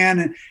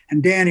Anne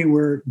and Danny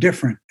were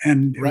different,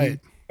 and right,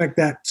 like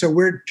that. So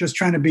we're just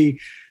trying to be,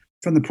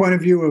 from the point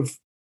of view of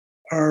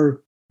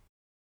our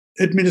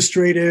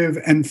administrative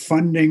and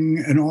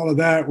funding and all of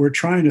that, we're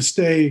trying to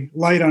stay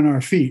light on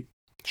our feet.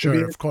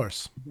 Sure, of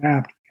course.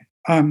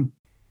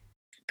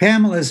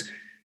 Pamela's,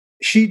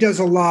 she does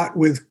a lot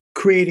with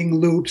creating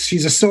loops.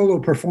 She's a solo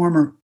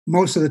performer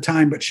most of the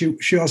time, but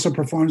she also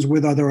performs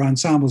with other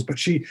ensembles. But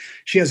she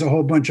has a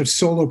whole bunch of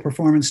solo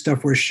performance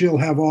stuff where she'll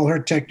have all her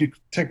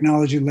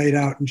technology laid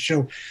out, and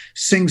she'll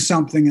sing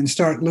something and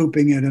start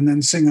looping it, and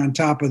then sing on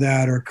top of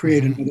that, or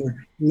create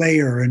another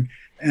layer. And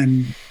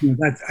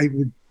that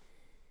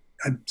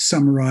I'd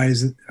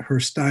summarize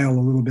her style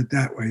a little bit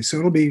that way. So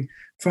it'll be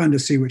fun to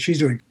see what she's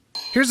doing.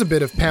 Here's a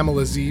bit of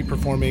Pamela Z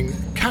performing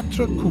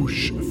Quatre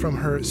Couches from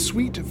her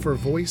Suite for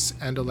Voice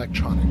and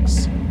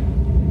Electronics.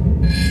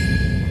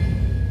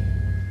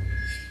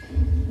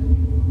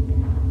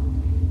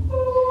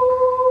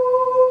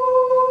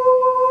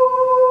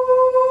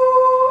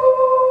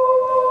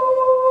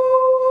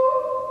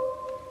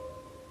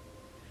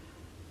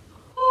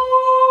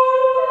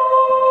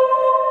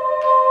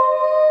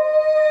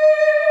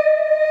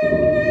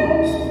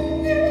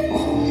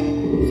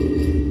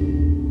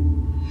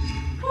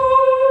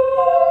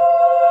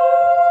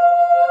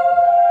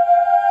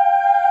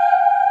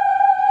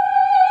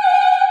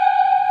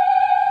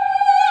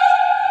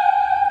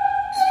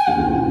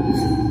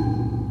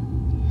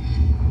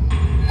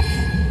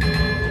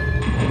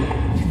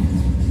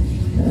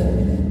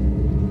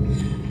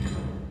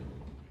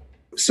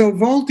 So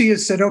Volti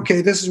has said,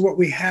 okay, this is what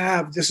we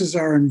have. This is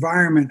our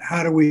environment.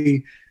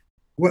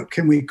 What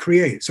can we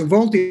create? So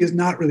Volti is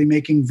not really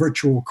making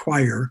virtual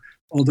choir,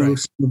 although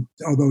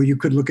you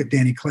could look at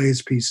Danny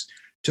Clay's piece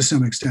to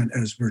some extent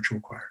as virtual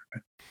choir.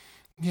 But.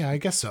 Yeah, I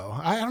guess so.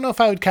 I don't know if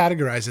I would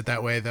categorize it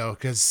that way, though,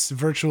 because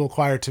virtual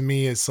choir to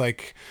me is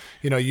like,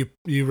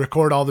 you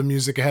record all the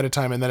music ahead of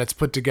time and then it's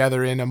put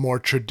together in a more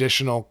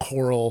traditional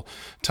choral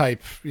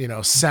type,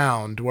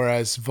 sound.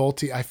 Whereas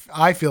Volti,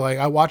 I feel like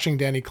watching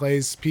Danny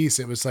Clay's piece,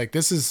 it was like,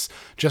 this is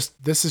just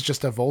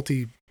a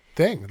Volti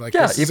thing. Like,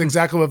 this is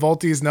exactly what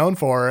Volti is known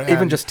for.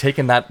 Even just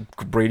taking that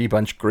Brady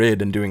Bunch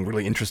grid and doing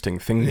really interesting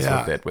things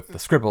with it, with the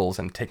scribbles,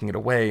 and taking it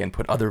away and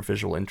put other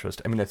visual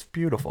interest. I mean, it's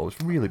beautiful.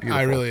 It's really beautiful.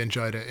 I really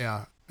enjoyed it.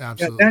 Yeah,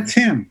 absolutely. Yeah, that's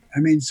him. I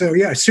mean, so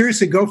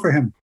seriously, go for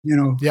him.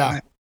 Yeah.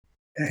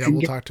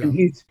 We'll talk to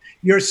him.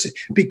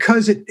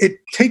 Because it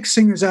takes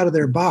singers out of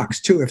their box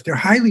too. If they're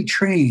highly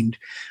trained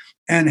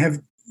and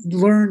have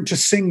learned to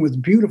sing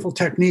with beautiful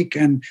technique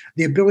and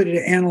the ability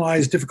to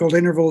analyze difficult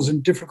intervals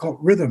and difficult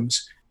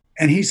rhythms,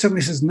 and he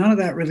suddenly says, none of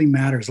that really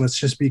matters. Let's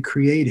just be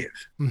creative.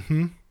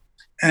 Mm-hmm.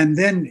 And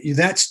then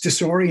that's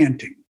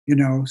disorienting,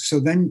 So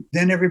then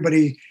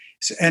everybody,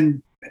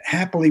 and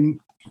happily,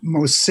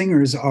 most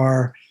singers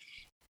are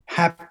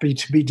happy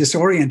to be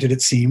disoriented,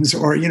 it seems,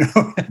 or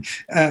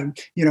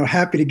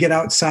happy to get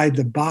outside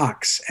the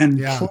box and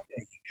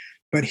play.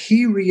 But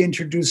he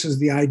reintroduces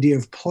the idea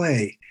of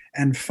play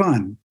and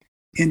fun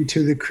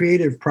into the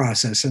creative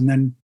process, and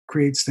then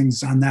creates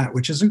things on that,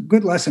 which is a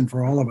good lesson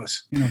for all of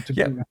us. To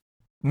do that.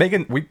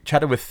 Megan, we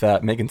chatted with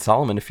Megan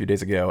Solomon a few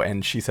days ago,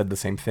 and she said the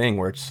same thing,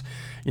 where it's,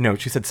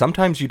 she said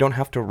sometimes you don't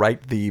have to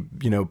write the,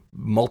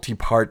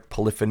 multi-part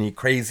polyphony,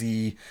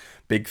 crazy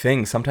big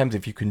thing. Sometimes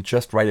if you can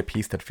just write a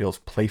piece that feels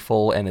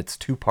playful and it's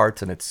 2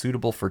 parts and it's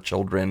suitable for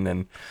children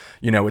and,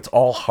 it's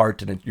all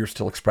heart and you're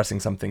still expressing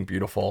something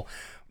beautiful,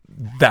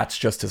 that's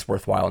just as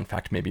worthwhile. In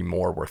fact, maybe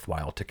more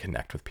worthwhile to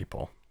connect with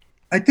people.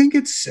 I think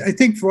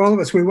for all of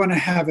us, we want to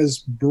have as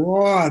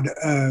broad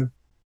a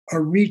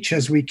reach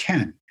as we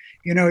can.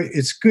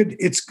 It's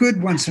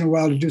good once in a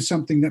while to do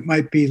something that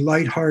might be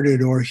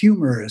lighthearted or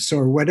humorous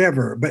or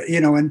whatever. But,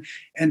 and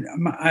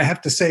I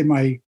have to say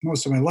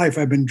most of my life,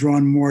 I've been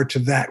drawn more to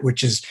that,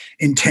 which is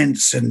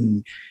intense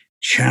and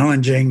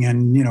challenging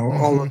and,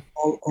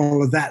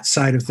 all of that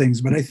side of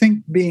things. But I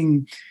think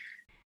being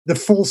the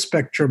full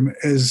spectrum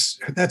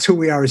that's who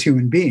we are as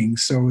human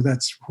beings. So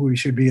that's who we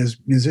should be as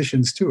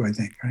musicians too, I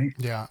think. Right.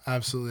 Yeah,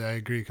 absolutely. I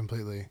agree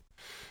completely.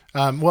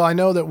 Well, I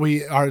know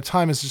that our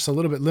time is just a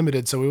little bit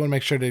limited, so we want to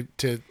make sure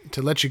to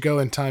let you go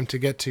in time to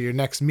get to your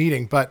next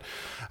meeting. But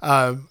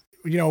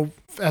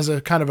as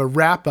a kind of a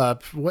wrap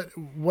up,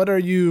 what are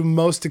you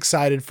most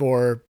excited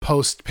for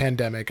post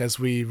pandemic as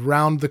we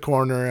round the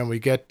corner and we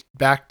get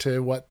back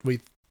to what we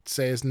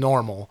say is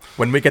normal?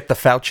 When we get the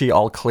Fauci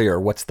all clear,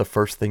 what's the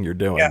first thing you're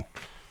doing?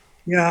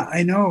 Yeah,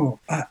 I know.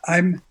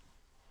 I'm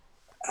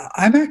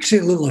actually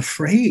a little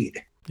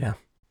afraid. Yeah.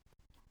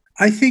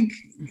 I think,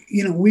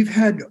 we've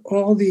had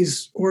all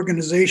these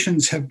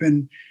organizations have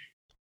been,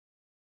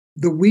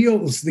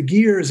 the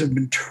gears have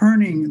been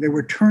turning. They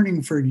were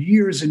turning for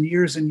years and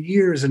years and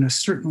years in a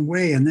certain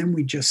way, and then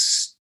we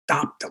just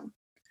stopped them.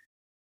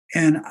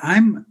 And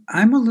I'm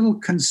a little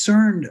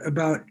concerned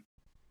about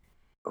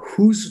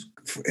who's,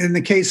 in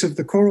the case of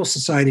the Choral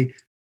Society,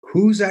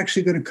 who's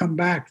actually going to come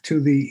back to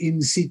the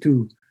in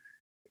situ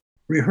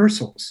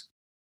rehearsals,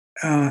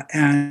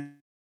 and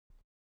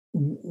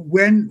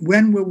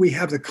when will we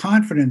have the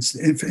confidence,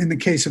 in the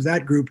case of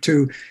that group,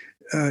 to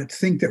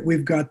think that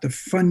we've got the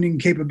funding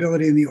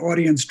capability and the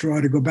audience draw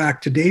to go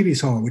back to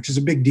Davies Hall, which is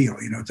a big deal.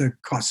 It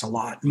costs a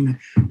lot, and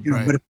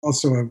Right. but it's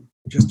also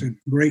just a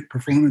great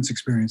performance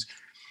experience.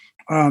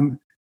 In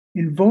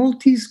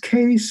Volti's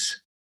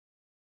case,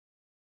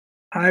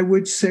 I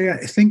would say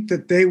I think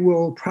that they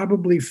will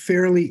probably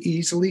fairly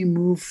easily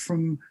move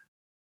from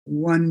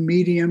one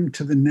medium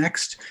to the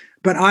next.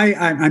 But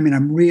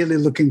I'm really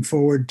looking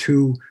forward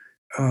to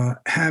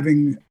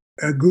having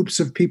groups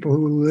of people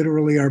who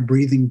literally are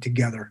breathing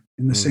together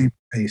in the same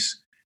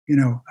space.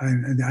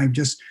 I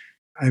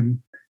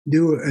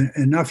do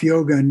enough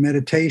yoga and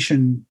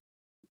meditation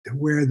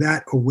where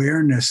that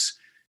awareness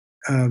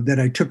that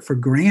I took for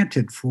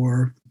granted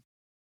for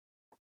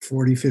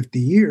 40, 50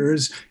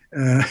 years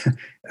of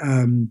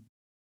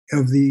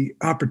the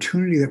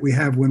opportunity that we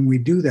have when we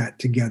do that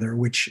together,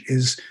 which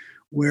is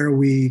where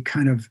we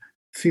kind of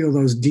feel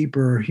those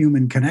deeper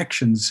human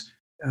connections.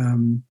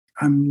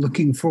 I'm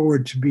looking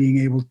forward to being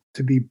able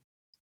to be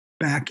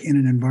back in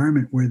an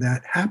environment where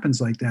that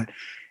happens like that.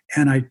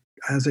 And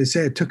as I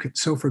say, I took it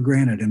so for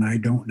granted, and I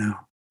don't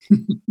now.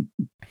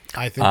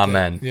 I think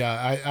Amen.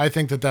 I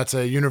think that's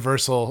a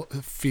universal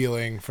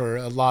feeling for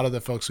a lot of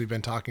the folks we've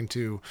been talking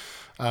to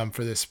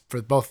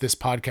for both this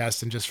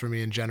podcast and just for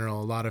me in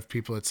general. A lot of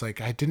people, it's like,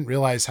 I didn't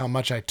realize how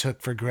much I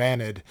took for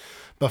granted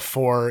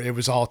before it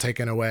was all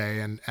taken away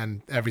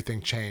and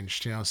everything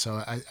changed,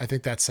 So I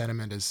think that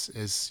sentiment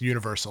is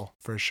universal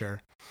for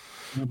sure.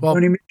 Well,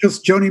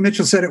 Joni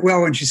Mitchell said it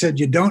well when she said,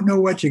 "You don't know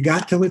what you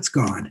got till it's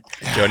gone."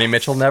 Joni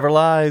Mitchell never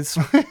lies.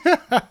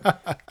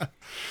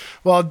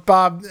 Well,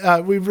 Bob,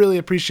 we really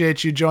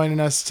appreciate you joining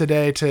us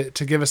today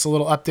to give us a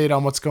little update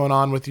on what's going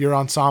on with your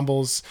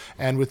ensembles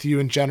and with you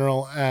in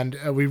general. And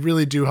we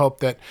really do hope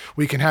that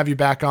we can have you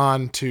back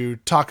on to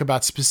talk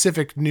about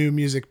specific new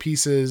music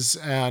pieces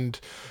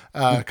and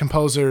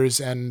composers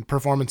and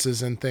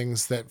performances and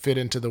things that fit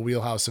into the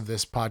wheelhouse of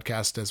this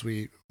podcast as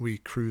we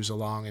cruise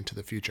along into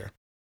the future.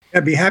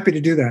 I'd be happy to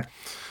do that.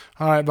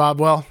 All right, Bob.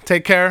 Well,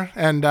 take care,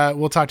 and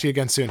we'll talk to you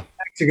again soon.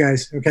 Thanks, you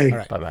guys. Okay. All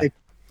right. Bye-bye.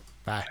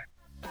 Bye.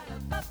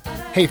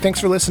 Hey, thanks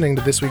for listening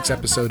to this week's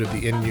episode of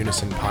the In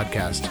Unison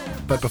podcast.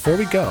 But before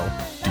we go,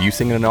 Do you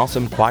sing in an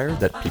awesome choir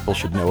that people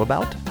should know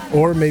about?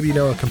 or maybe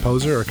know a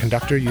composer or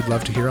conductor you'd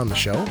love to hear on the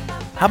show?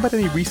 How about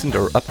any recent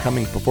or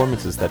upcoming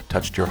performances that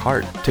touched your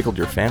heart, tickled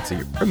your fancy,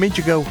 or made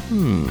you go,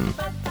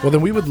 Well,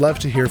 then we would love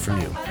to hear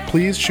from you.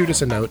 Please shoot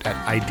us a note at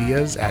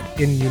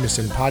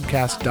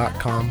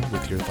ideas@inunisonpodcast.com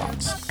with your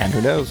thoughts. And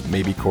who knows,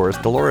 maybe Chorus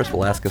Dolores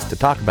will ask us to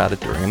talk about it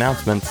during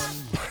announcements.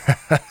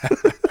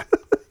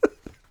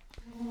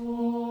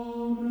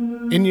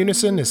 In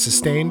Unison is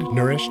sustained,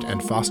 nourished,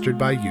 and fostered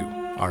by you,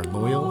 our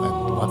loyal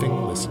and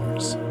loving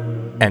listeners.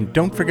 And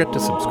don't forget to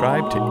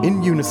subscribe to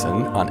In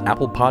Unison on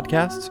Apple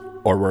Podcasts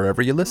or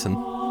wherever you listen.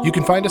 You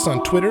can find us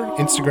on Twitter,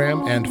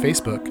 Instagram, and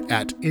Facebook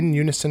at In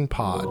Unison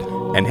Pod.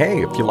 And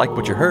hey, if you like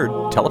what you heard,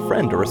 tell a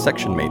friend or a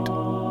section mate.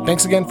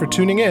 Thanks again for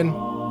tuning in.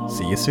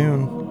 See you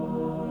soon.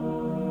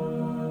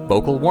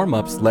 Vocal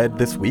warm-ups led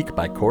this week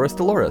by Chorus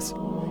Dolores.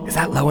 Is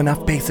that low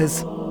enough,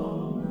 basses?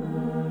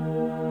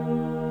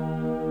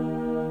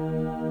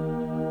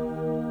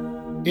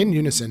 In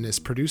Unison is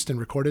produced and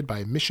recorded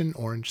by Mission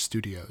Orange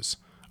Studios.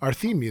 Our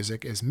theme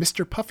music is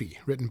Mr. Puffy,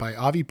 written by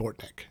Avi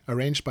Bortnick,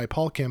 arranged by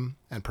Paul Kim,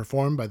 and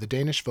performed by the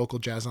Danish vocal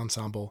jazz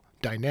ensemble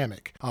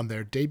Dynamic on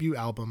their debut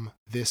album,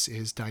 This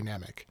Is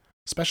Dynamic.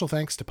 Special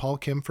thanks to Paul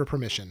Kim for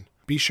permission.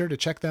 Be sure to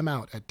check them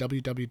out at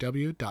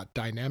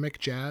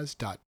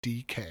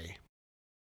www.dynamicjazz.dk.